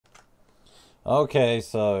Okay,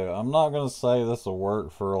 so I'm not gonna say this will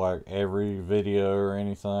work for like every video or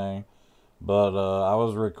anything, but I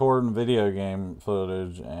was recording video game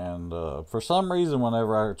footage, and for some reason,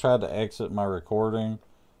 whenever I tried to exit my recording,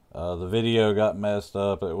 the video got messed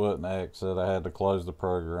up. It wouldn't exit. I had to close the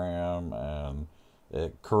program, and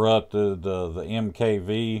it corrupted the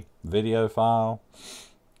MKV video file.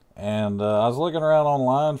 And I was looking around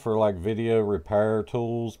online for like video repair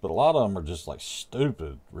tools, but a lot of them are just like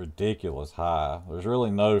stupid, ridiculous high. There's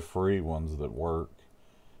really no free ones that work.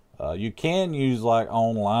 You can use like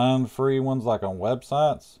online free ones, like on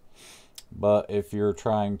websites, but if you're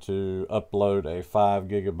trying to upload a 5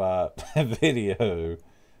 gigabyte video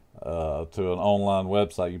to an online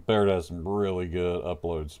website, you better have some really good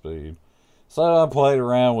upload speed. So I played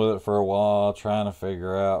around with it for a while, trying to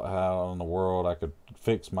figure out how in the world I could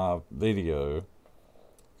fix my video.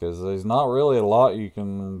 Because there's not really a lot you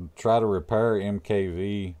can try to repair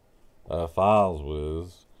MKV files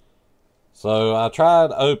with. So I tried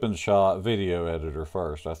openshot video editor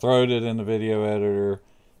first. I throwed it in the video editor,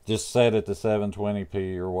 just set it to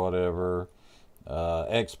 720p or whatever,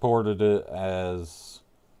 exported it as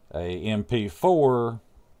a MP4,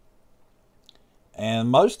 and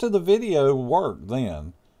most of the video worked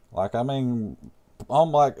then. Like, I mean,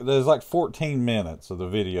 I'm like, there's like 14 minutes of the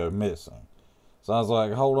video missing. So I was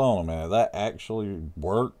like, hold on a minute, that actually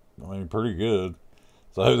worked? I mean, pretty good.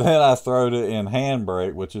 So then I throwed it in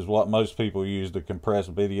handbreak, which is what most people use to compress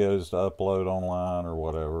videos to upload online or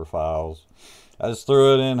whatever files. I just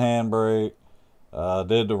threw it in handbrake,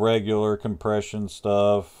 did the regular compression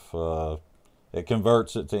stuff. It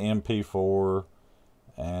converts it to MP4,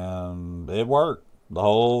 and it worked. The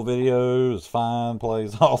whole video is fine,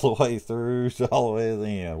 plays all the way through, all the way to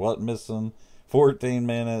the end. Wasn't missing 14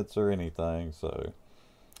 minutes or anything. So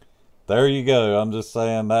there you go. I'm just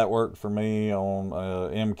saying that worked for me on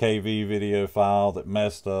a MKV video file that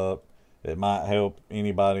messed up. It might help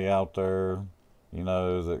anybody out there,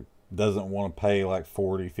 that doesn't want to pay like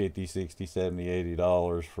 40, 50, 60, 70,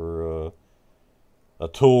 $80 for a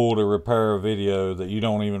tool to repair a video that you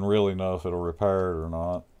don't even really know if it'll repair it or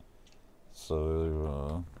not.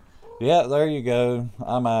 So, yeah, there you go.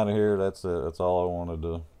 I'm out of here. That's it. That's all I wanted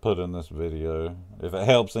to put in this video. If it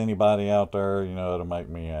helps anybody out there, it'll make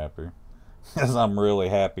me happy. Because I'm really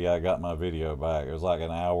happy I got my video back. It was like an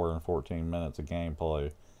hour and 14 minutes of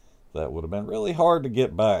gameplay. That would have been really hard to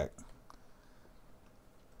get back.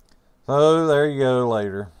 So, there you go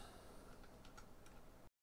later.